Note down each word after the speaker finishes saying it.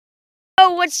Yo,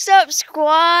 what's up,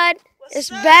 squad? It's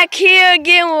back here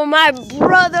again with my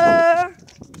brother.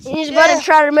 He's about to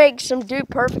try to make some dude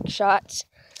perfect shots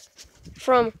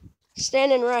from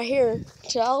standing right here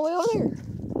to all the way over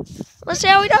there. Let's see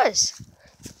how he does.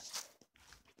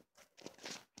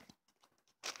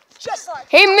 Just like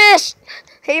he missed.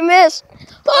 He missed.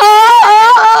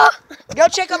 Oh! Go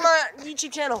check out my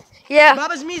YouTube channel. Yeah.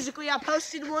 Bubba's Musically. I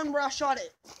posted one where I shot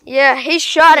it. Yeah, he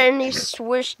shot it and he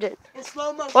swished it. In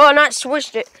slow motion. Well, not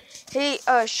swished it. He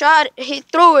shot it. He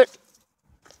threw it,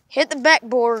 hit the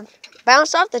backboard,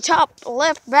 bounced off the top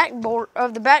left backboard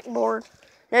of the backboard,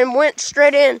 then went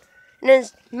straight in, and then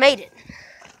made it.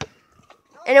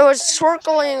 And it was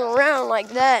swirling around like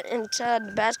that inside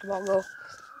the basketball goal.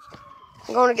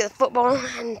 I'm going to get the football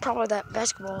and probably that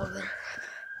basketball over there.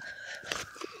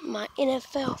 My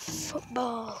NFL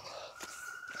football.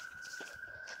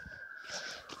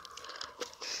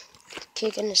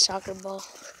 Kicking the soccer ball.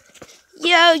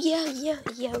 Yo, yo, yo,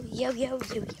 yo, yo, yo, yo,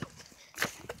 yo.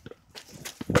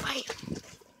 Wait.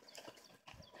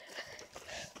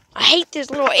 I hate these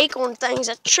little acorn things.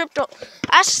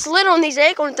 I slid on these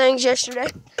acorn things yesterday.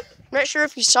 I'm not sure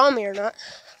if you saw me or not.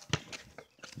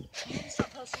 You need to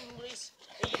start posting at least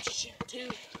two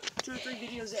or three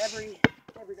videos every day.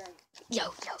 Yo,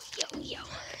 yo, yo, yo.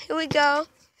 Here we go.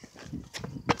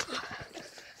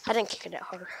 I didn't kick it that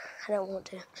hard. I don't want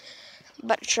to. I'm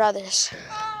about to try this.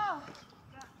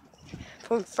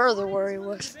 From further where he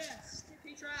was.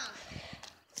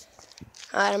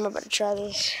 Alright, I'm about to try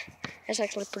this. That's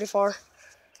actually pretty far.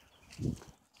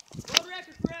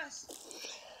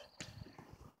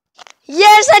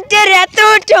 Yes, I did it! I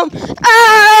threw it to him!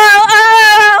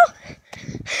 Oh!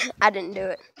 I didn't do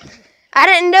it. I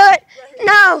didn't do it!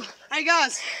 No! Hey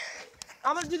guys,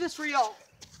 I'm gonna do this for y'all.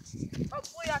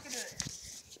 Hopefully I can do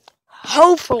it.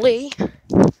 Hopefully.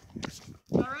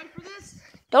 Y'all ready for this?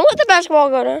 Don't let the basketball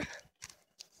go down.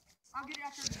 I'll get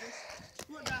after this.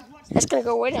 Look guys, watch this. That's gonna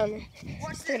go way down there.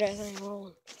 Watch Look at that this. thing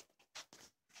rolling.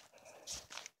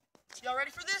 Y'all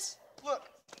ready for this? Look.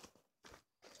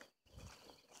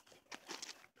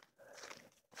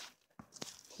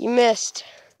 You missed.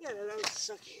 Yeah, that was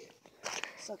sucky.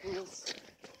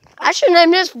 I should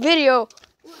name this video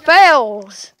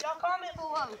Fails. Y'all comment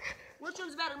below. Which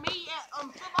one's better, me at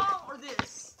football or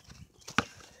this?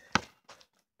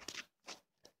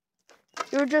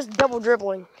 You were just double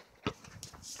dribbling.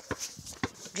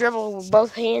 Dribble with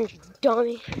both hands, you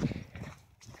dummy.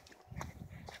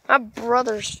 My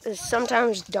brother is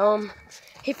sometimes dumb.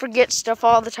 He forgets stuff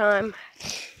all the time.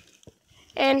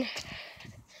 And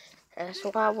that's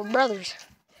why we're brothers.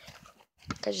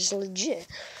 Because it's legit.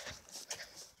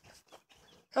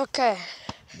 Okay.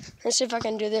 Let's see if I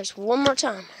can do this one more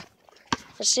time.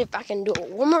 Let's see if I can do it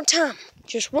one more time.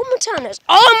 Just one more time. That's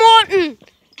all I'm wanting.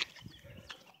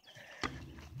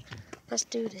 Let's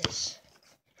do this.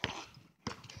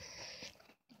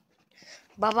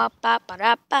 Ba ba ba ba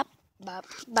da ba ba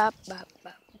ba ba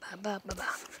ba ba ba ba.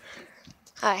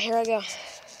 Alright, here I go.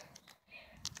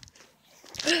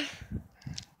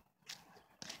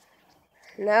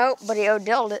 No, but he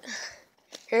Odell'd it.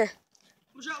 Here.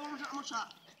 One more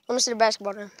shot. Let me see the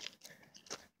basketball now.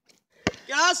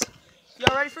 Guys,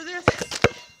 y'all ready for this?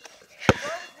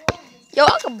 Yo,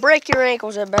 I could break your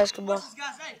ankles at basketball. Watch this,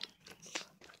 guys, hey.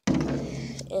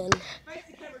 And Face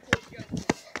the camera towards you.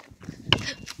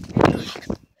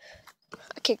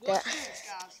 I kicked that. Watch this,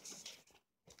 guys.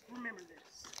 Remember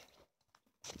this.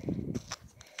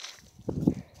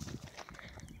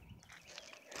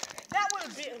 That would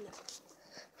have been.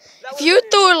 If you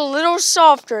threw it a little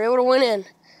softer, it would have went in.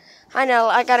 I know,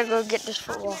 I gotta go get this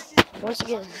football. Once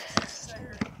again.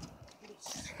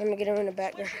 Let me get him in the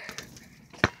back there.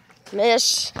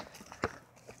 Miss.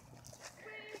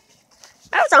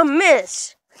 That was a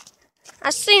miss. I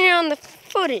seen it on the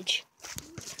footage.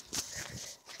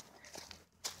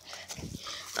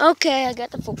 Okay, I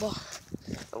got the football.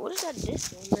 What is that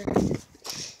disc on there?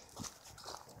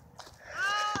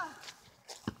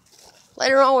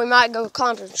 Later on, we might go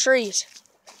climb some trees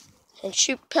and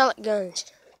shoot pellet guns.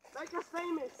 Make us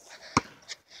famous.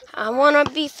 I wanna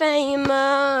be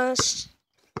famous.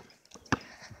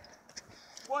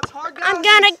 What's hard, guys? I'm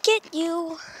gonna get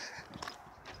you.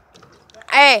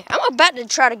 Hey, I'm about to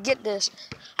try to get this.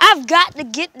 I've got to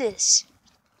get this.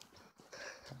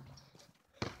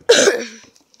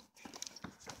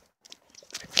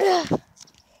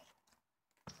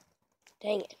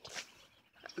 Dang it.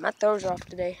 My throws are off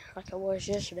today, like I was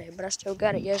yesterday, but I still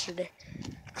got it yesterday.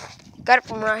 Got it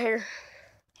from right here.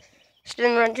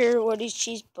 Sitting right here where these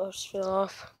cheese puffs fell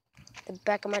off. The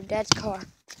back of my dad's car.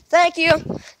 Thank you.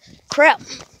 Crap.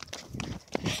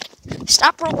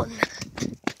 Stop rolling.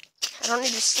 I don't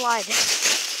need to slide.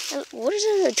 What is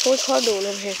it, a toy car doing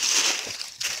over here?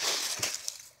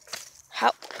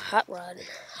 Hot rod.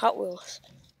 Hot Wheels.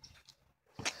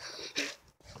 But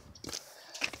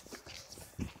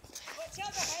tell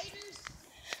the haters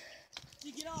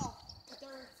to get off if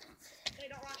they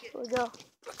don't like it. Here we go.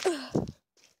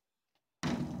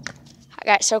 I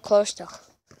got so close though.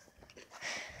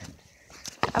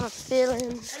 I have a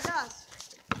feeling Hey guys,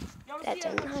 that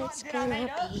tonight's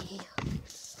gonna be.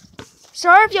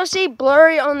 Sorry if you'll see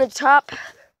blurry on the top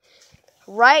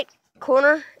right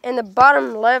corner and the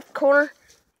bottom left corner,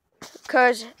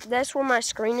 because that's where my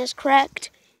screen is cracked.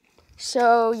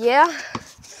 So yeah,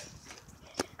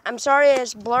 I'm sorry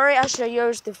it's blurry. I should have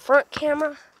used the front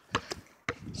camera.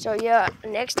 So yeah,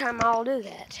 next time I'll do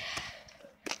that.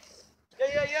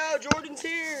 Yo, Jordan's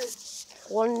here.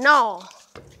 Well, no,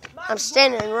 I'm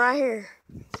standing right here.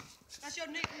 That's your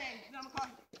nickname. I'm gonna call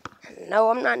you. No,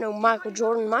 I'm not no Michael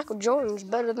Jordan. Michael Jordan's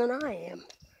better than I am.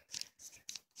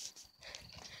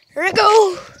 Here we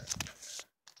go.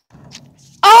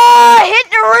 Oh, it hit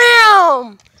the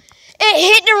rim. It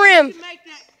hit the rim. You can make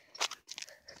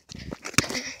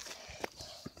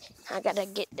that. I gotta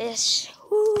get this.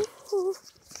 Woo.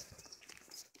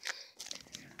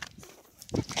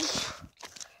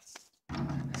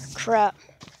 Crap.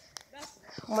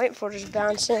 I'm waiting for it to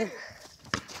bounce in.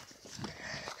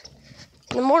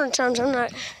 In the morning times, I'm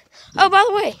not. Oh, by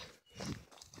the way,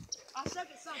 I suck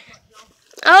at something, y'all.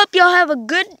 I hope y'all have a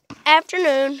good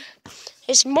afternoon.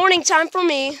 It's morning time for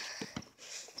me.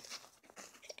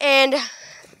 And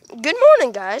good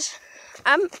morning, guys.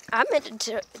 I meant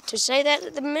to say that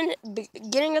at the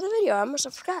beginning of the video. I must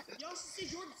have forgotten. You also see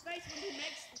Jordan's face when he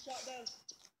makes the shot, though.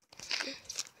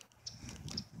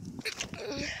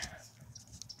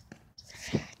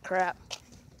 Crap.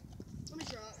 Let me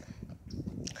try it.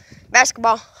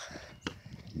 Basketball.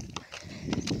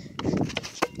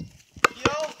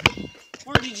 Yo,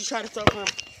 where did you try to throw from?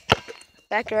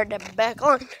 Back there at the back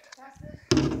on.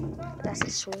 That's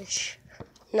the switch.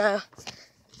 No.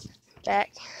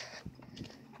 Back.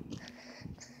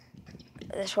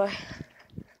 This way.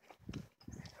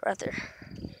 Right there.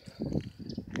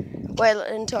 Wait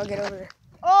until I get over there.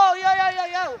 Oh,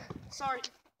 yo. Sorry.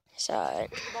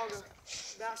 Side. Ball go.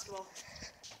 Basketball.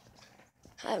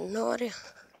 I have no idea.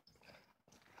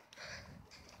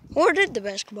 Where did the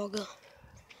basketball go?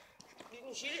 You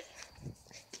didn't shoot it?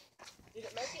 Did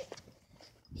it make it?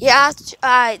 Yeah,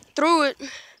 I threw it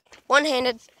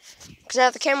one-handed because I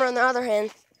have the camera in the other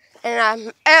hand,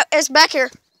 and it's back here.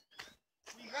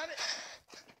 Did you grab it?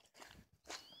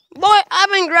 Boy,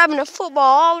 I've been grabbing the football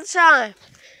all the time.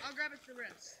 I'll grab it for the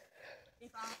rest.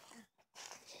 If I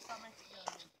make it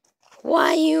go.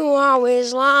 Why you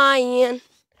always lying?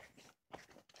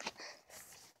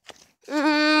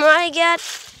 I got.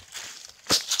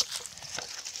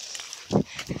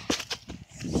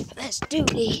 Let's do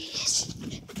this.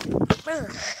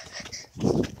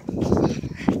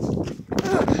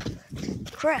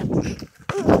 Crap.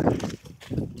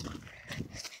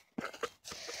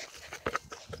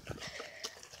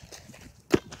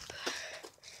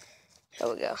 Here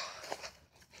we go.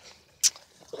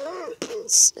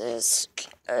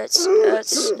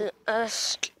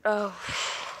 Oh.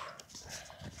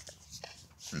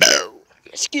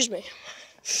 Excuse me.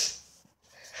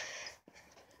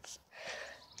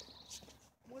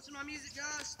 What's my music,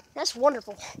 guys? That's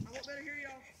wonderful. I won't better hear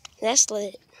y'all. That's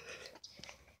lit.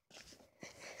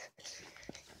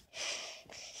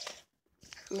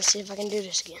 Let me see if I can do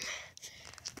this again.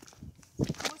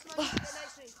 What's my music that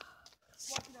makes me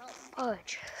walking out?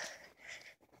 Fudge.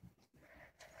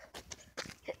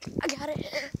 I got it.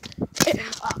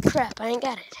 Oh crap, I ain't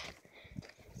got it.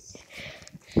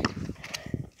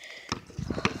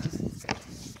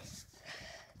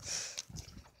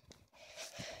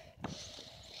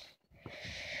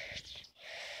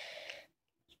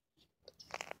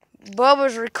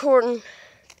 Bubba's recording.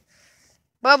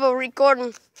 Bubba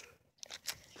recording.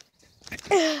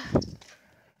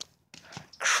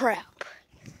 Crap.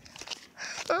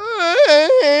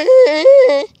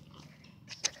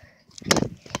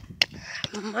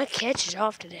 My catch is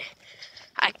off today.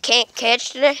 I can't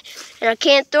catch today, and I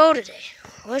can't throw today.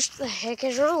 What the heck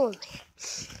is wrong with me?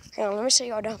 Hang on, let me sit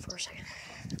y'all down for a second.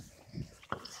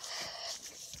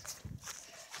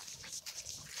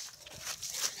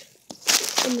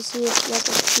 Let me see if y'all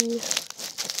can see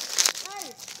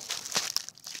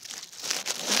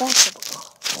the basketball.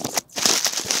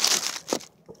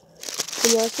 Can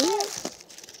y'all see it?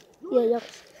 Yeah, y'all.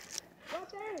 Right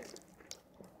there.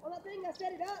 On that thing that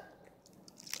set it up.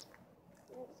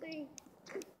 Let's see.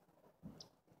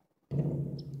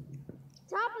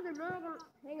 Top of the road.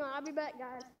 Hang on, I'll be back,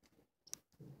 guys.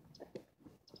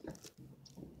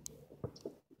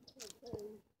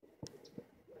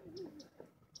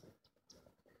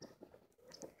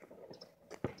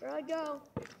 There I go.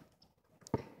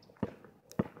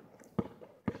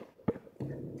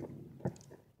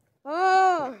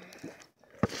 Oh,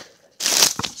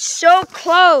 so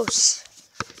close.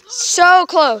 So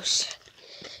close.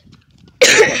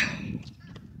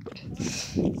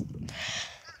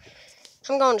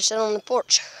 I'm going to sit on the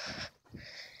porch.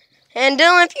 And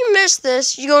Dylan, if you missed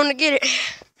this, you're going to get it.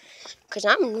 Because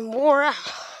I'm wore out.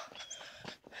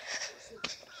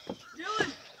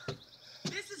 Dylan,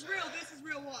 this is real. This is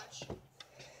real. Watch.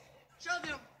 Show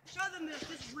them this.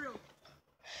 This is real.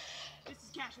 This is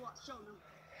cash. Watch. Show them.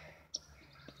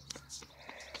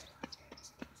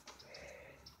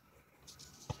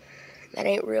 That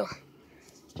ain't real.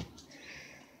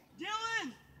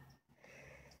 Dylan!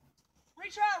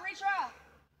 Retry, retry.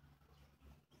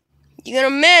 You're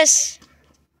gonna miss.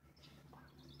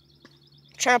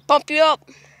 Trying to pump you up.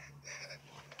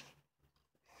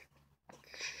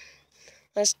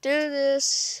 Let's do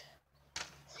this.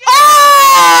 Yeah!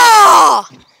 Oh!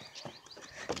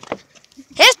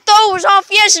 His throw was off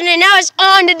yesterday, now it's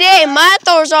on today. My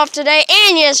throw was off today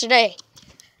and yesterday.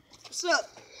 What's up?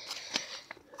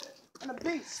 I'm a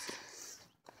beast.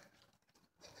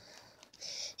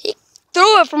 He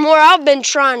threw it from where I've been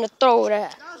trying to throw it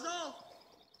at. That was all.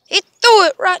 He threw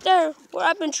it right there where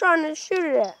I've been trying to shoot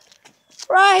it at.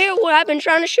 Right here where I've been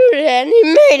trying to shoot it at, and he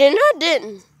made it, and I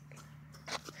didn't.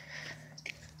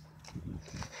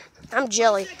 I'm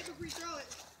jelly. 1 second to re-throw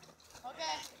it.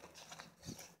 Okay.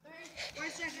 3, 1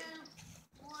 second.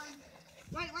 1.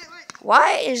 Wait.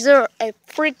 Why is there a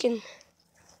freaking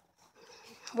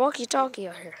walkie-talkie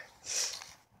out here?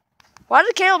 Why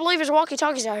did Caleb leave his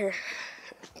walkie-talkies out here?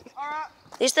 Alright.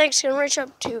 These things can reach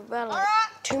up to about like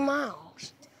 2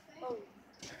 miles.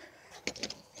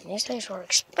 And these things are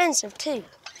expensive too.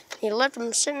 He left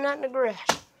them sitting out in the grass.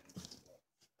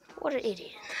 What an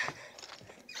idiot.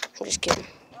 I'm just kidding.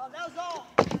 Oh, that was all.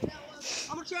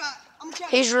 I'm gonna try.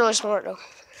 He's really smart though.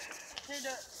 Can you do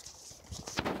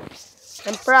it?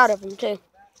 I'm proud of him too.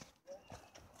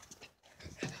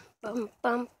 Bum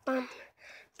bum bum.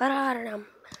 Ba-da-da-dum.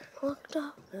 Walked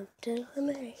off up to the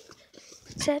main.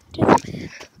 Said to the man,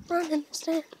 running the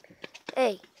stand.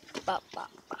 Hey, bop bop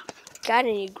bop. Got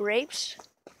any grapes?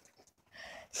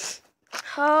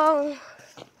 Oh,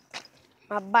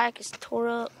 my bike is tore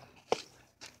up.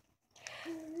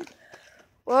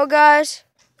 Well, guys,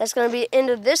 that's gonna be the end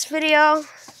of this video.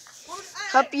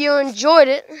 Hope you enjoyed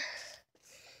it.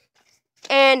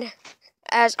 And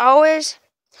as always,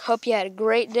 hope you had a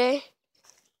great day.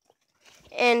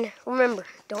 And remember,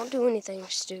 don't do anything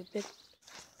stupid.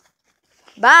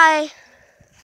 Bye.